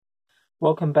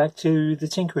Welcome back to the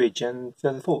Tinkerage and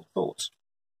Further Thoughts.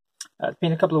 It's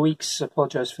been a couple of weeks. I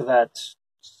apologise for that.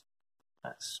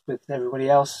 As with everybody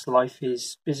else, life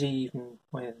is busy even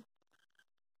when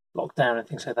lockdown and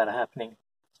things like that are happening.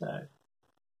 So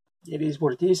it is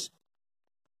what it is.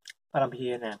 But I'm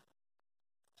here now.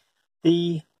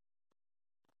 The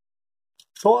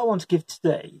thought I want to give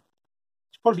today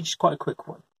is probably just quite a quick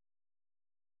one.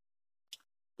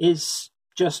 Is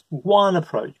just one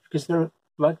approach, because there are,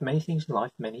 like many things in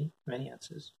life, many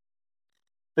answers.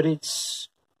 But it's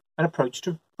an approach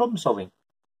to problem solving.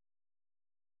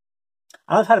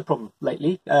 And I've had a problem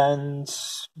lately, and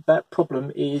that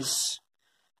problem is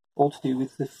all to do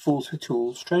with the Fools for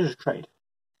Tools treasure trade.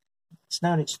 It's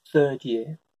now in its third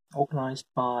year, organised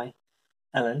by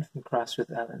Ellen from Craft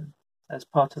with Ellen, as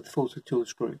part of the Fools for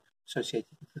Tools group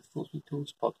associated with the Fools for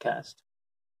Tools podcast.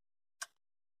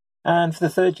 And for the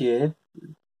third year, a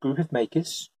group of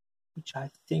makers, which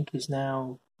I think is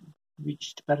now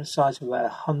reached about a size of about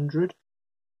 100,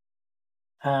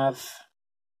 have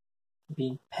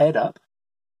been paired up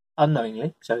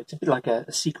unknowingly. So it's a bit like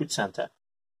a secret Santa.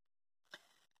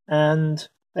 And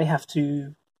they have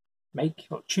to make,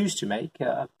 or choose to make,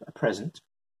 a present,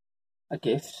 a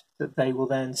gift that they will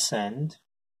then send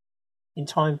in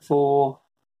time for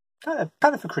kind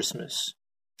of for Christmas,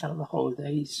 kind of the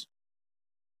holidays.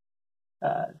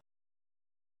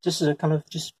 Just as a kind of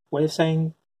just way of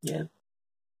saying, yeah,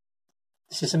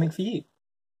 this is something for you.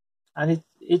 And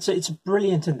it's a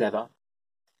brilliant endeavour.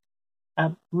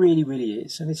 It really, really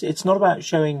is. And it's not about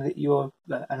showing that you're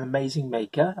an amazing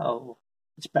maker, or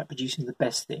it's about producing the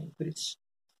best thing, but it's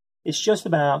just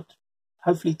about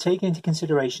hopefully taking into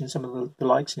consideration some of the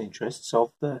likes and interests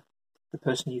of the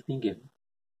person you've been given.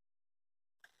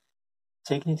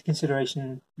 Taking into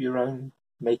consideration your own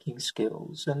making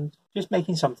skills and just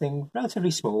making something relatively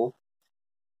small,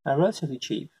 relatively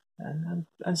cheap, and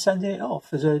sending it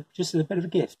off as a bit of a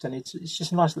gift. And it's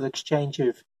just a nice little exchange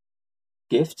of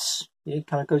gifts. It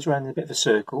kind of goes around in a bit of a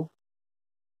circle.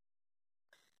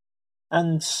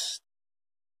 And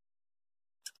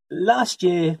last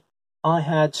year I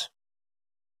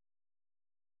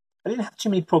didn't have too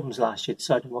many problems last year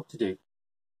deciding what to do.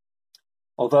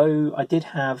 Although I did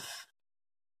have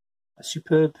a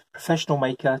superb professional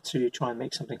maker to try and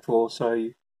make something for. So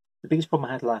the biggest problem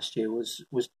I had last year was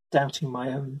doubting my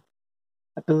own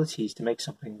abilities to make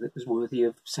something that was worthy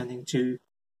of sending to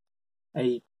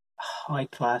a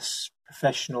high-class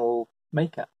professional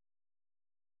maker.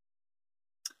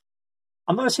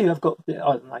 I'm not saying I've got,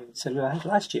 I said I had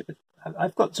last year, but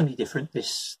I've got somebody different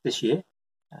this year,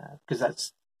 because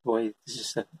that's the way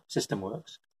the system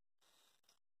works.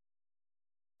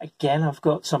 Again, I've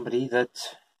got somebody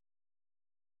that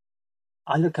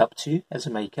I look up to as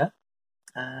a maker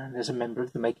and as a member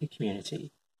of the maker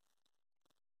community.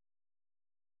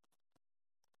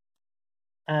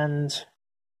 And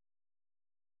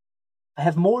I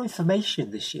have more information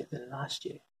this year than last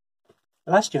year.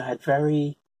 Last year I had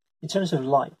in terms of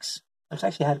likes, I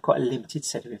actually had quite a limited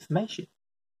set of information.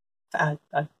 I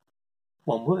had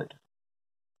one word.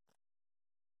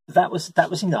 That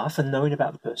was enough, and knowing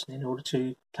about the person in order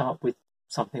to come up with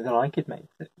something that I could make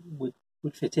that would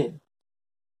fit in.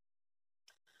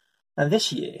 And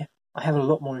this year, I have a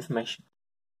lot more information.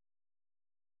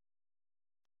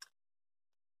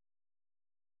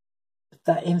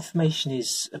 That information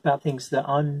is about things that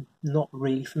I'm not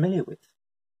really familiar with.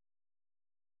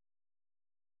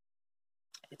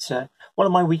 It's one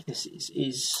of my weaknesses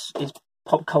is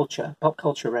pop culture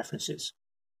references.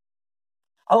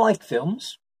 I like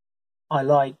films. I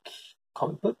like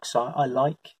comic books. I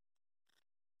like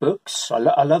books. I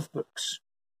love books.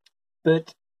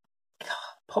 But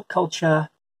pop culture,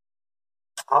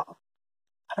 I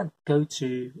don't go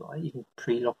to, even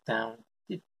pre-lockdown,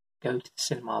 did go to the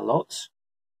cinema a lot.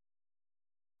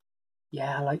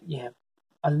 I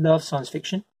love science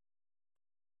fiction.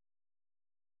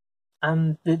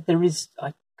 And there is,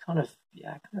 I kind of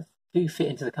do fit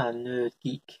into the kind of nerd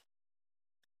geek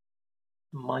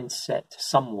mindset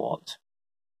somewhat,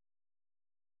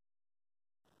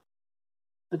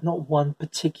 but not one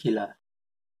particular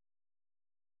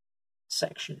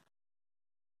section.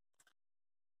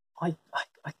 I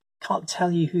can't tell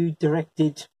you who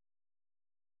directed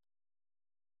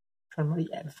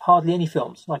hardly any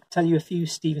films. I can tell you a few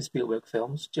Steven Spielberg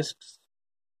films, just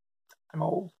I'm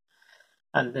old,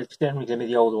 and they're generally going to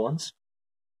be the older ones.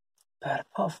 But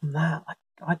apart from that,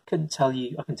 I couldn't tell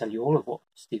you. I can tell you all of what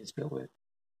Steven Spielberg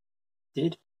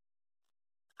did.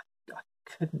 I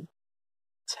couldn't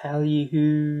tell you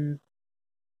who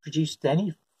produced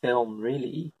any film,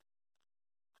 really.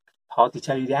 I could hardly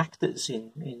tell you the actors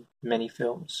in many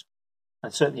films,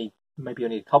 and certainly maybe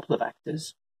only a couple of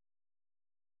actors.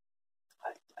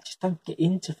 I just don't get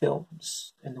into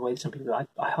films in the way that some people do.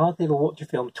 I hardly ever watch a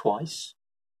film twice.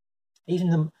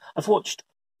 I've watched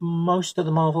most of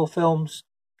the Marvel films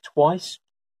twice.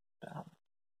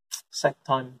 Second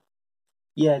time,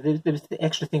 yeah, there was the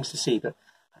extra things to see, but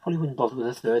I probably wouldn't bother with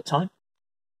a third time.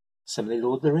 Similarly,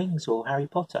 Lord of the Rings or Harry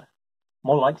Potter.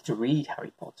 More likely to read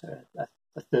Harry Potter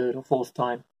a third or fourth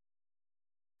time,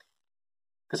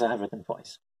 because I have read them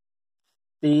twice.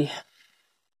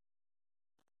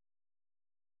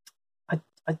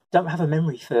 I don't have a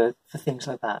memory for things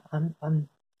like that.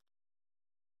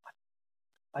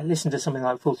 I listen to something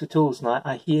like Fools for Tools, and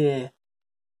I hear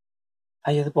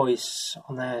the boys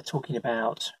on there talking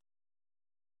about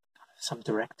some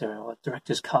director or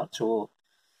director's cut or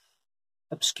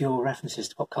obscure references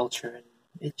to pop culture, and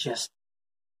it just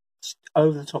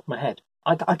over the top of my head.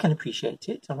 I can appreciate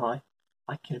it, and I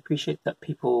can appreciate that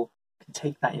people can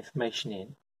take that information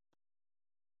in.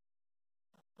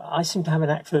 But I seem to have an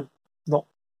knack for not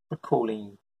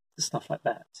recalling the stuff like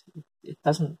that. It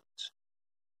doesn't.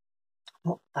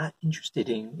 I'm not that interested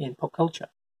in pop culture.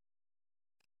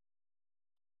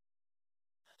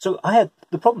 So I had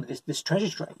the problem with this treasure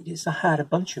trade is I had a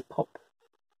bunch of pop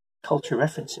culture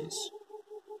references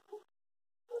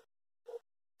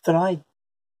that I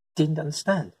didn't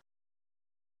understand.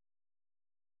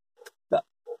 But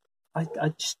I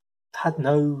just had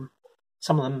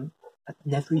some of them I'd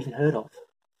never even heard of.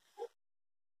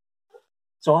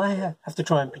 So I have to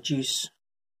try and produce.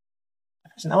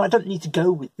 Now I don't need to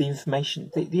go with the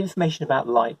information, the information about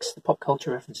likes, the pop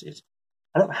culture references.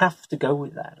 I don't have to go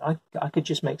with that. I could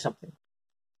just make something.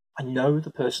 I know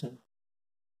the person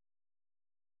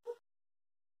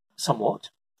somewhat,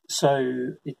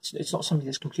 so it's not something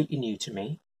that's completely new to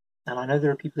me. And I know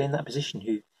there are people in that position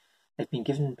who they've been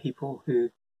given people who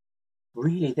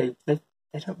really they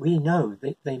don't really know.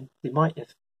 They might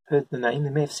have heard the name. They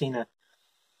may have seen a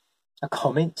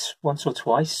comment once or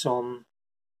twice on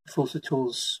Fools for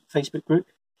Tools Facebook group,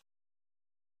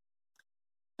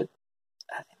 but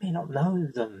they may not know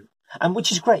them, and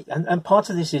which is great. And part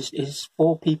of this is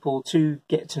for people to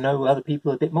get to know other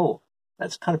people a bit more.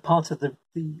 That's kind of part of the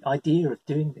idea of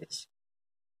doing this.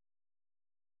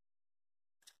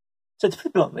 So to put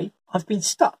it bluntly, I've been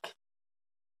stuck.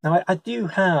 Now I do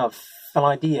have an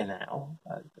idea now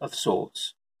of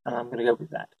sorts, and I'm going to go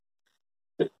with that.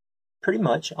 Pretty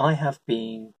much, I have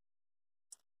been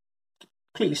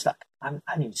completely stuck. I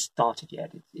haven't even started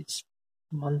yet. It's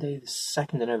Monday, the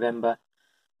 2nd of November,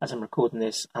 as I'm recording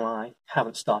this, and I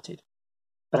haven't started.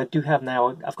 But I do have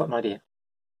now, I've got an idea.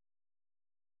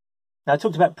 Now, I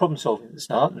talked about problem solving at the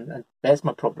start, and there's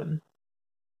my problem.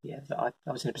 Yeah, that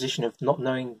I was in a position of not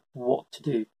knowing what to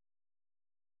do.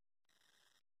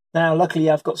 Now,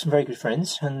 luckily, I've got some very good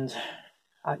friends, and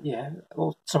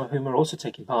some of whom are also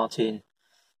taking part in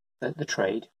the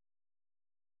trade,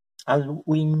 and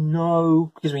we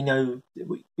know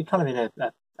we're kind of in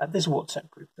there's a WhatsApp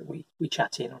group that we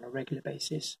chat in on a regular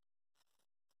basis,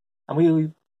 and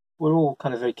we're all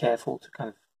kind of very careful to kind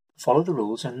of follow the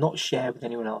rules and not share with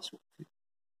anyone else what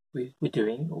we're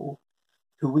doing or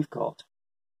who we've got.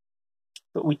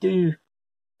 But we do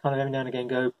kind of every now and again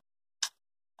go,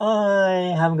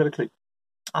 I haven't got a clue.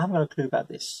 I haven't got a clue about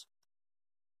this,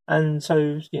 and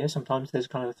so sometimes there's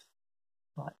kind of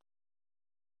like,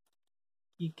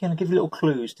 you kind of give little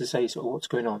clues to say sort of what's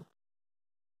going on.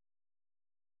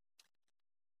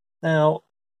 Now,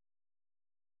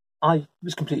 I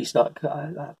was completely stuck.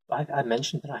 I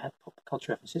mentioned that I had pop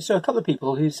culture references. So a couple of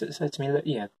people who said to me that,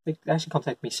 they actually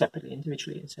contacted me separately,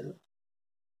 individually, and said,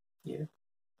 look,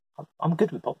 I'm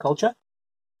good with pop culture.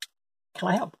 Can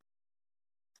I help?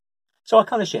 So I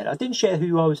kind of shared. I didn't share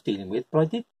who I was dealing with, but I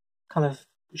did kind of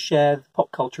share the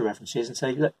pop culture references and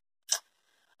say, look,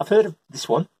 I've heard of this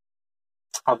one.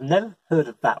 I've never heard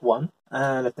of that one,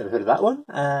 and I've never heard of that one,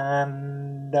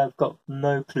 and I've got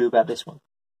no clue about this one.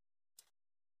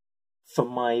 For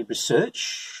my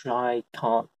research, I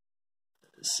can't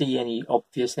see any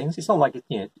obvious things. It's not like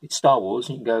it's Star Wars,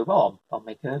 and you can go, oh, I'll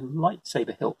make a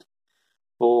lightsaber hilt,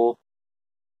 or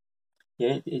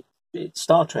it's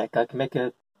Star Trek. I can make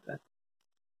a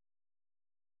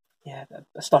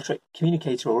Star Trek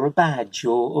communicator or a badge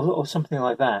or something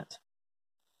like that.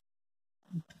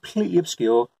 Completely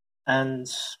obscure and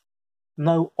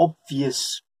no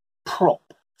obvious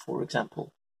prop, for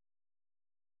example.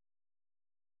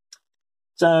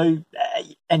 So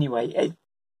anyway,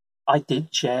 I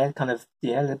did share kind of a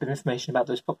little bit of information about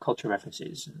those pop culture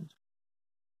references, and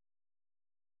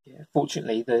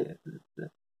fortunately the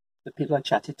people I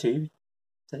chatted to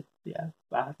said,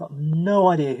 I've got no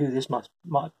idea who this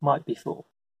might be for.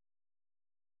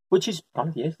 which is kind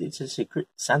of, yeah, it's a secret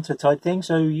Santa type thing,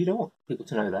 so you don't want people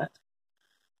to know that.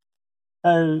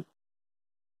 So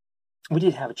we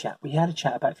did have a chat. We had a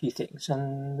chat about a few things,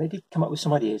 and they did come up with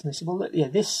some ideas. And they said, well, look, yeah,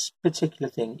 this particular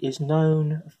thing is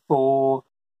known for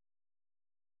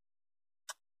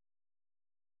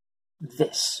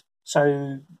this.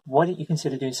 So why don't you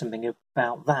consider doing something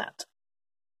about that?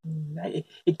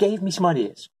 It gave me some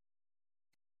ideas.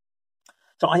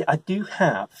 So I do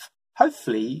have,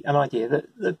 hopefully, an idea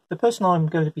that the person I'm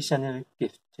going to be sending a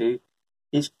gift to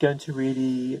is going to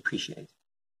really appreciate.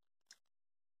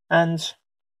 And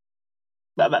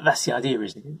that's the idea,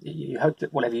 isn't it? You hope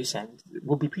that whatever you send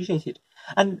will be appreciated.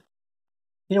 And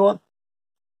you know what?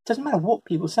 It doesn't matter what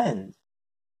people send.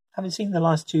 Having seen the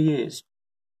last 2 years,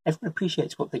 everyone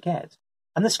appreciates what they get.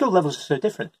 And the skill levels are so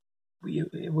different.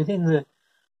 Within the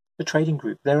trading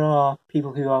group, there are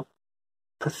people who are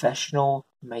professional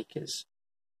makers.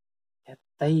 Yeah,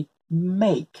 they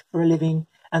make for a living,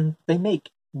 and they make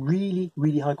really,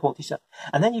 really high quality stuff.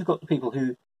 And then you've got the people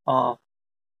who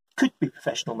could be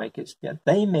professional makers. Yeah,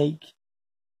 they make,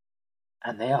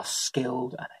 and they are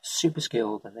skilled, and they're super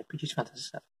skilled, and they produce fantastic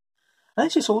stuff. And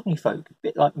there's just ordinary folk, a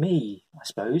bit like me, I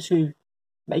suppose, who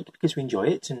make because we enjoy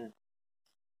it, and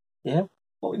yeah,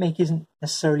 what we make isn't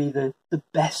necessarily the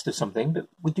best of something, but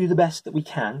we do the best that we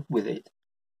can with it.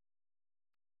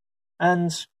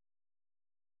 And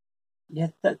yeah,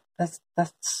 that's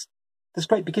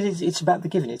great, because it's about the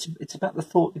giving. It's about the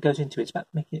thought that goes into it. It's about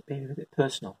making it be a bit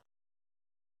personal.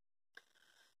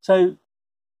 So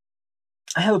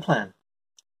I have a plan,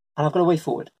 and I've got a way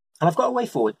forward. And I've got a way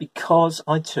forward because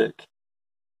I took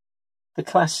the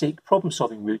classic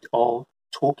problem-solving route of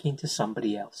talking to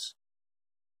somebody else.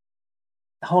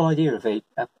 The whole idea of a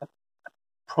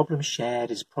problem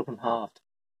shared is a problem halved.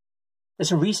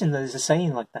 There's a reason there's a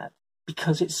saying like that,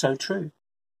 because it's so true.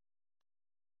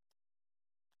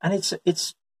 And it's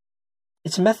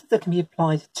a method that can be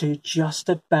applied to just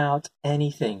about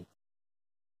anything.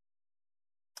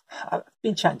 I've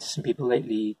been chatting to some people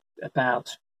lately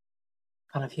about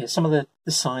kind of some of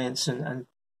the science and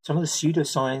some of the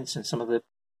pseudoscience and some of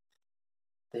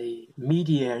the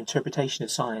media interpretation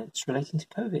of science relating to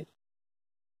COVID.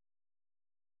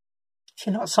 If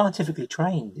you're not scientifically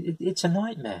trained, it's a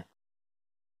nightmare.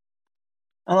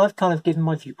 And I've kind of given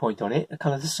my viewpoint on it, a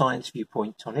kind of the science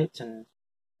viewpoint on it, and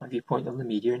my viewpoint on the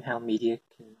media and how media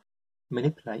can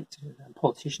manipulate, and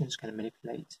politicians can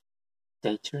manipulate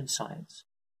data and science,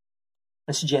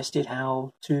 and suggested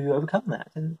how to overcome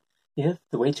that. And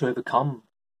the way to overcome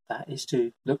that is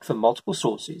to look for multiple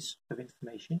sources of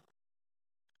information.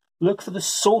 Look for the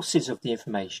sources of the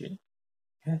information.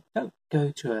 Don't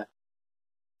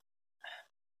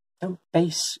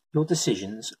base your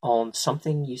decisions on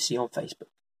something you see on Facebook.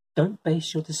 Don't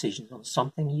base your decisions on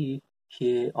something you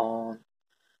hear on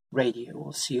radio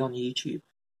or see on YouTube.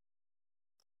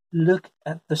 Look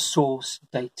at the source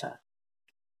data.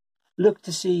 Look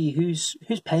to see who's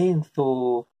paying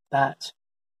for that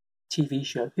TV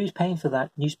show, who's paying for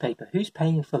that newspaper, who's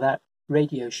paying for that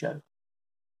radio show,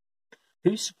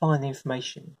 who's supplying the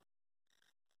information.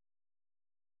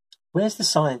 Where's the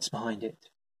science behind it?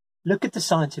 Look at the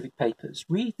scientific papers.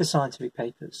 Read the scientific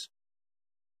papers.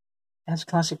 There's a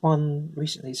classic one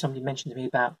recently. Somebody mentioned to me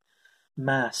about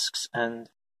masks, and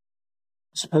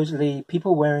supposedly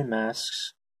people wearing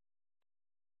masks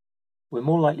were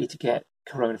more likely to get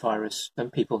coronavirus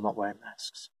than people not wearing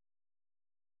masks.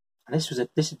 And this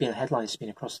has been a headline that's been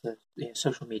across the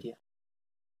social media.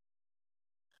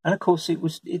 And of course,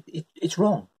 it's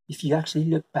wrong. If you actually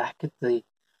look back at the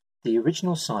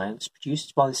original science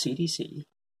produced by the CDC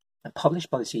and published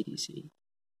by the CDC,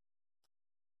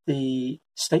 the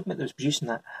statement that was produced in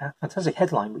that fantastic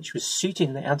headline, which was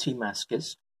suiting the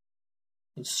anti-maskers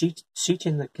and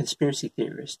suiting the conspiracy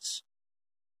theorists,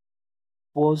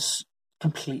 was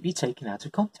completely taken out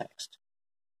of context.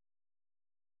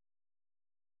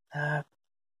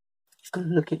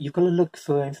 You've got to look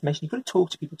for information. You've got to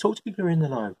talk to people who are in the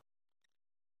know.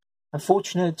 I'm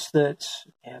fortunate that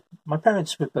my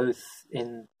parents were both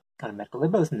in kind of medical. They're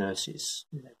both nurses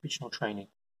in their original training.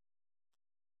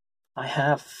 I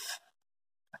have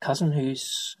a cousin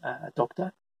who's a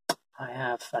doctor. I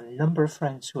have a number of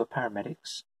friends who are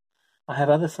paramedics. I have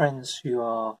other friends who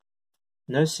are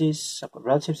nurses. I've got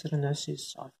relatives that are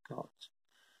nurses. I've got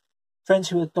friends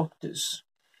who are doctors.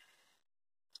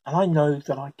 And I know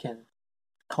that I can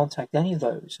contact any of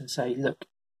those and say, look,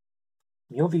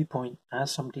 from your viewpoint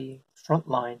as somebody front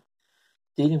line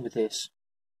dealing with this,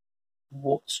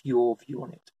 what's your view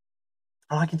on it?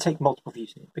 And I can take multiple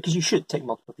views on it, because you should take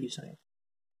multiple views on it.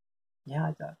 Yeah,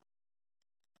 I know.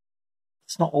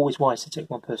 It's not always wise to take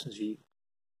one person's view.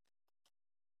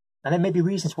 And there may be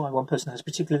reasons why one person has a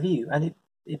particular view, and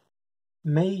it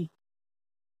may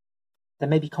there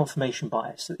may be confirmation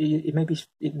bias. It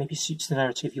maybe suits the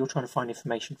narrative you're trying to find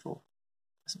information for.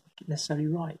 It doesn't make it necessarily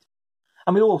right.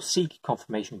 And we all seek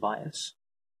confirmation bias,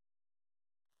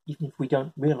 even if we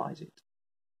don't realise it.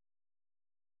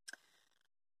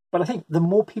 But I think the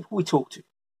more people we talk to,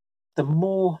 the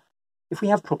more, if we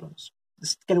have problems,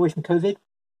 let's get away from COVID.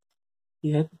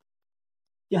 You're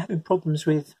having problems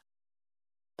with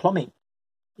plumbing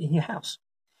in your house.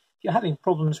 If you're having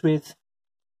problems with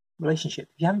relationship,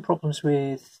 if you're having problems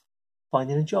with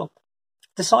finding a job,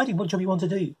 deciding what job you want to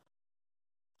do,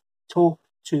 talk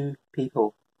to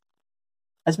people.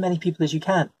 As many people as you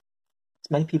can. As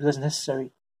many people as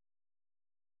necessary.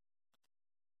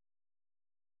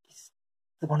 It's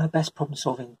one of the best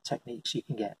problem-solving techniques you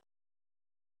can get.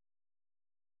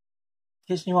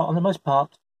 Because you know what, on the most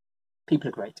part, people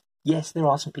are great. Yes, there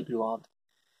are some people who aren't.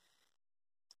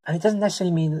 And it doesn't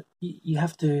necessarily mean that you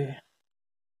have to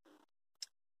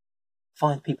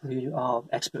find people who are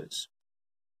experts.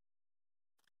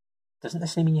 It doesn't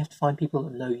necessarily mean you have to find people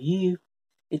that know you.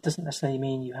 It doesn't necessarily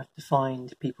mean you have to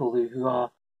find people who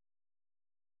are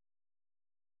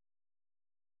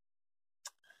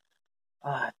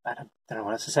I don't know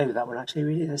what else to say with that one, actually.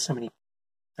 Really, there's so many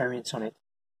variants on it.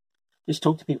 Just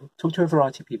talk to people. Talk to a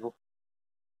variety of people.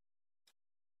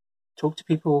 Talk to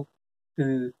people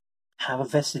who have a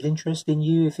vested interest in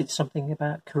you if it's something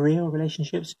about career or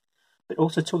relationships, but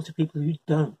also talk to people who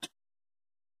don't,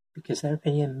 because their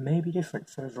opinion may be different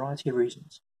for a variety of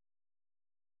reasons.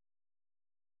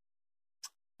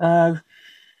 I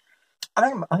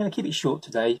think I'm going to keep it short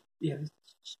today.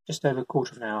 Just over a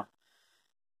quarter of an hour.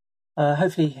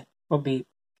 Hopefully, it won't be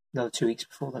another 2 weeks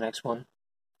before the next one.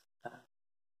 And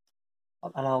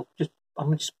I'm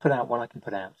going to just put out what I can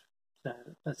put out. So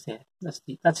that's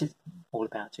it, all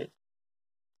about it.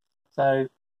 So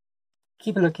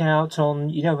keep a lookout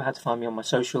on, you know how to find me on my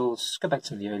socials. Go back to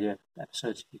some of the earlier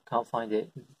episodes if you can't find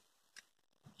it. It's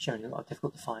showing a lot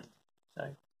difficult to find.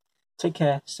 So take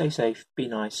care, stay safe, be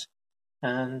nice,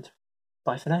 and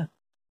bye for now.